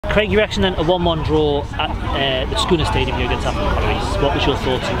Craig, you reckon then a 1-1 draw at the Schooner Stadium here against Atherton Collieries? What was your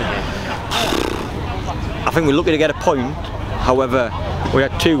thoughts in the game? I think we're lucky to get a point. However, we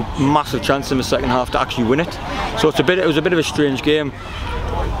had two massive chances in the second half to actually win it. So it was a bit of a strange game.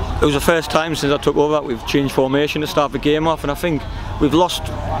 It was the first time since I took over that we've changed formation to start the game off, and I think we lost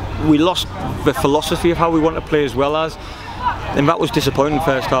the philosophy of how we want to play as well as, and that was disappointing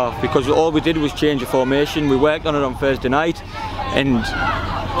first half, because all we did was change the formation. We worked on it on Thursday night, and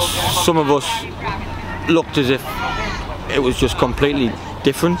some of us looked as if it was just completely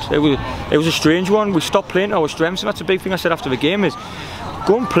different. It was a strange one. We stopped playing to our strengths, and that's a big thing I said after the game is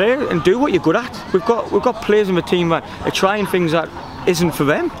go and play and do what you're good at. We've got players in the team that are trying things that isn't for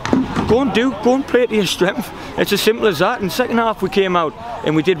them. Go and play to your strength. It's as simple as that. In the second half we came out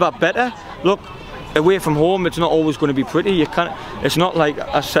and we did that better. Look, away from home it's not always going to be pretty. It's not like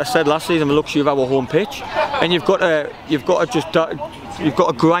I said last season, the luxury of our home pitch, and you've got to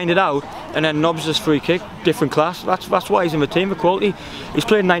grind it out. And then Nobbs' free kick, different class. That's why he's in the team, the quality. He's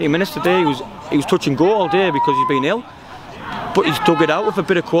played 90 minutes today. He was touch and go all day because he's been ill, but he's dug it out with a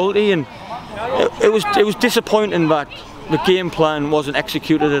bit of quality, and it was disappointing that the game plan wasn't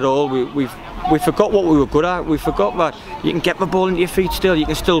executed at all. We forgot what we were good at. We forgot that you can get the ball into your feet still, you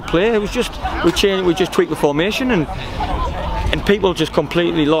can still play. It was just we just tweaked the formation, and people just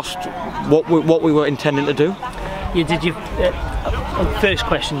completely lost what we were intending to do. First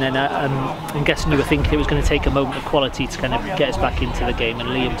question then, I'm guessing you were thinking it was going to take a moment of quality to kind of get us back into the game, and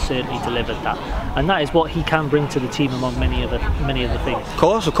Liam certainly delivered that, and that is what he can bring to the team among many other things.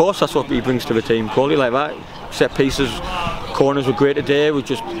 Of course, that's what he brings to the team. Quality like that, set pieces, corners were great today. We're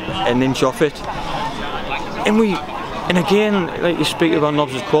just an inch off it, and again, like you speak about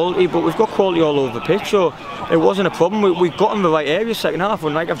Nobbs' quality, but we've got quality all over the pitch, so it wasn't a problem. We got in the right area second half,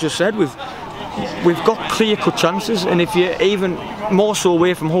 and like I've just said, we've got clear-cut chances, and if you're even more so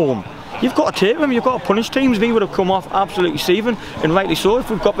away from home, you've got to take them, you've got to punish teams. We would have come off absolutely seething, and rightly so. If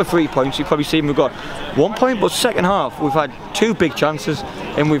we've got the 3 points, you've probably seen we've got 1 point, but second half we've had 2 big chances,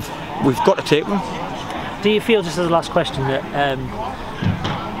 and we've got to take them. Do you feel, just as a last question, that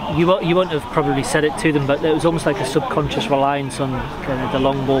you won't have probably said it to them, but it was almost like a subconscious reliance on kind of the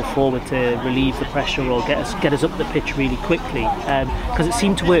long ball forward to relieve the pressure or get us up the pitch really quickly, because it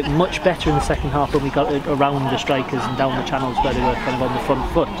seemed to work much better in the second half when we got around the strikers and down the channels where they were kind of on the front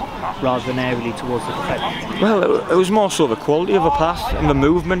foot rather than aerially towards the defence. Well, it was more so the quality of the pass and the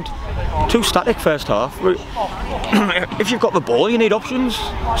movement. Too static first half. If you've got the ball, you need options,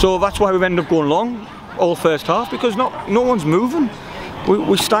 so that's why we've ended up going long all first half, because no one's moving.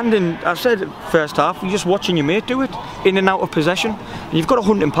 We stand in, I said first half, you're just watching your mate do it, in and out of possession. And you've got to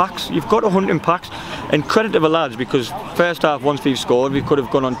hunt in packs, and credit to the lads, because first half, once we've scored, we could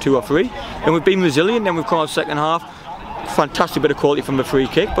have gone on 2 or 3, and we've been resilient. Then we've come out second half, fantastic bit of quality from the free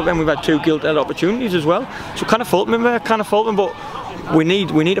kick, but then we've had 2 gilt-edged opportunities as well. So kind of fault them there, but we need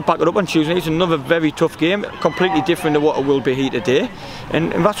to back it up on Tuesday. It's another very tough game, completely different to what it will be here today,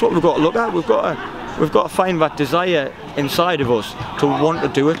 and that's what we've got to look at. We've got to find that desire inside of us to want to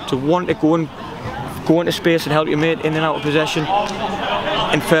do it, to want to go into space and help your mate in and out of possession.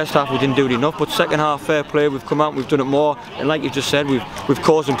 In first half we didn't do it enough, but second half, fair play, we've come out and we've done it more, and like you just said, we've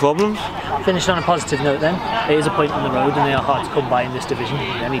caused them problems. Finished on a positive note then. It is a point on the road, and they are hard to come by in this division,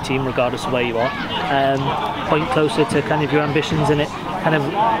 any team regardless of where you are. Point closer to kind of your ambitions, and it kind of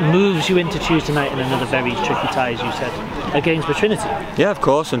moves you into Tuesday night in another very tricky tie, as you said, against the Trinity. Yeah, of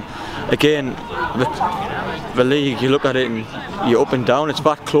course, and again, the league, you look at it and you're up and down, it's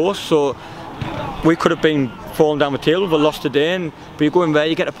that close, so we could have been falling down the table, but lost today, but you go in there,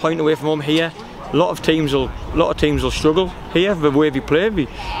 you get a point away from home here. A lot of teams will struggle here, the way we play.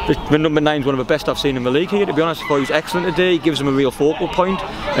 The number 9 is one of the best I've seen in the league here, to be honest. I thought he was excellent today. He gives them a real focal point,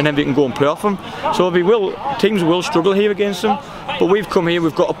 and then we can go and play off them. So teams will struggle here against them, but we've come here,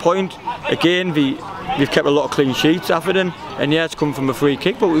 we've got a point. Again, we've kept a lot of clean sheets, Atherton, and yeah, it's come from a free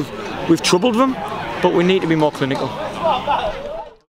kick, but we've troubled them, but we need to be more clinical.